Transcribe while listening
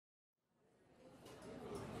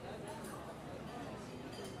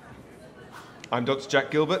I'm Dr.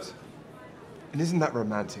 Jack Gilbert, and isn't that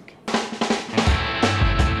romantic?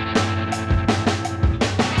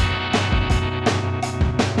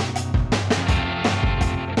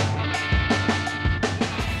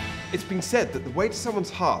 It's been said that the way to someone's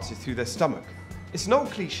heart is through their stomach. It's an old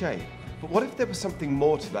cliché, but what if there was something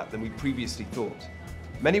more to that than we previously thought?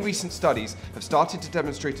 Many recent studies have started to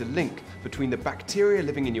demonstrate a link between the bacteria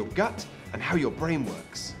living in your gut and how your brain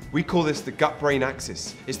works. We call this the gut-brain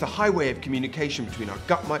axis. It's the highway of communication between our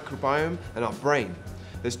gut microbiome and our brain.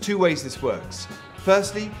 There's two ways this works.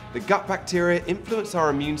 Firstly, the gut bacteria influence our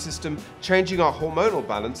immune system, changing our hormonal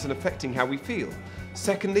balance and affecting how we feel.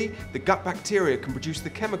 Secondly, the gut bacteria can produce the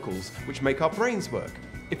chemicals which make our brains work.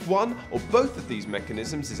 If one or both of these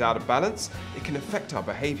mechanisms is out of balance, it can affect our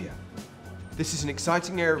behavior. This is an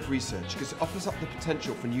exciting area of research because it offers up the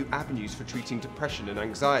potential for new avenues for treating depression and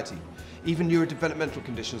anxiety, even neurodevelopmental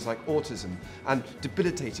conditions like autism, and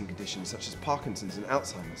debilitating conditions such as Parkinson's and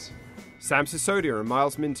Alzheimer's. Sangram Sisodia and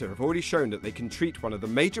Myles Minter have already shown that they can treat one of the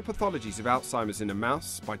major pathologies of Alzheimer's in a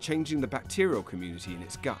mouse by changing the bacterial community in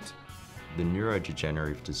its gut. The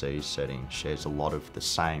neurodegenerative disease setting shares a lot of the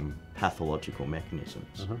same pathological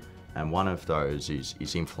mechanisms, and one of those is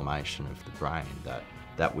inflammation of the brain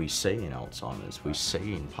that we see in Alzheimer's, we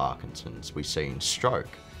see in Parkinson's, we see in stroke,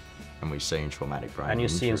 and we see in traumatic brain injury.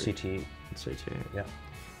 And you see in CTE. In CTE. Yeah.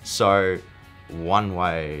 So one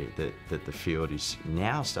way that the field is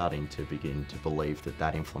now starting to begin to believe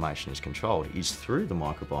that inflammation is controlled is through the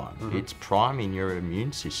microbiome. It's priming your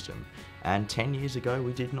immune system. And 10 years ago,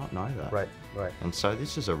 we did not know that. Right, right. And so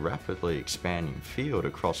this is a rapidly expanding field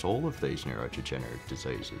across all of these neurodegenerative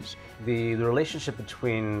diseases. The relationship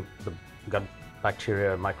between the gut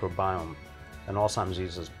bacteria microbiome and Alzheimer's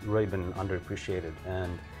disease has really been underappreciated,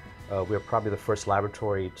 and we're probably the first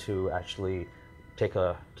laboratory to actually take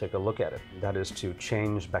a look at it. That is to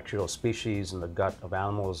change bacterial species in the gut of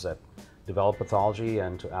animals that develop pathology,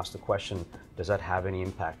 and to ask the question, does that have any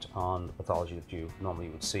impact on the pathology that you normally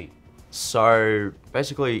would see? So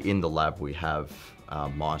basically in the lab we have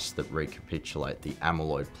mice that recapitulate the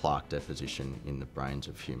amyloid plaque deposition in the brains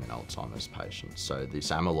of human Alzheimer's patients. So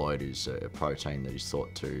this amyloid is a protein that is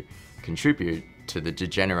thought to contribute to the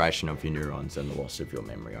degeneration of your neurons and the loss of your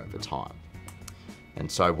memory over time. And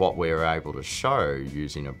so what we're able to show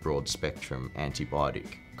using a broad spectrum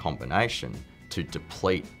antibiotic combination to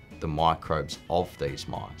deplete the microbes of these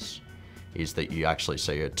mice is that you actually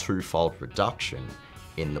see a twofold reduction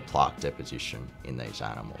in the plaque deposition in these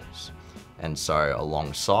animals. And so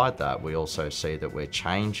alongside that, we also see that we're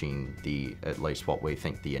changing at least what we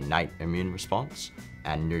think the innate immune response,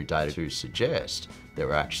 and new data to suggest that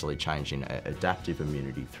we're actually changing adaptive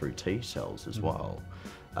immunity through T cells as well.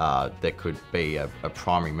 There could be a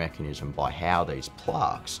primary mechanism by how these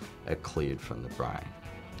plaques are cleared from the brain.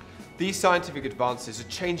 These scientific advances are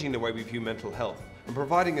changing the way we view mental health and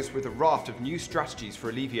providing us with a raft of new strategies for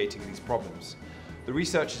alleviating these problems. The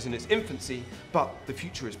research is in its infancy, but the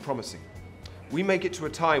future is promising. We may get to a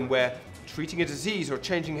time where treating a disease or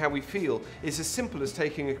changing how we feel is as simple as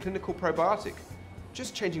taking a clinical probiotic,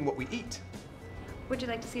 just changing what we eat. Would you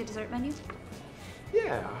like to see a dessert menu?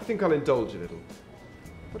 Yeah, I think I'll indulge a little.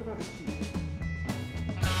 What about this tea?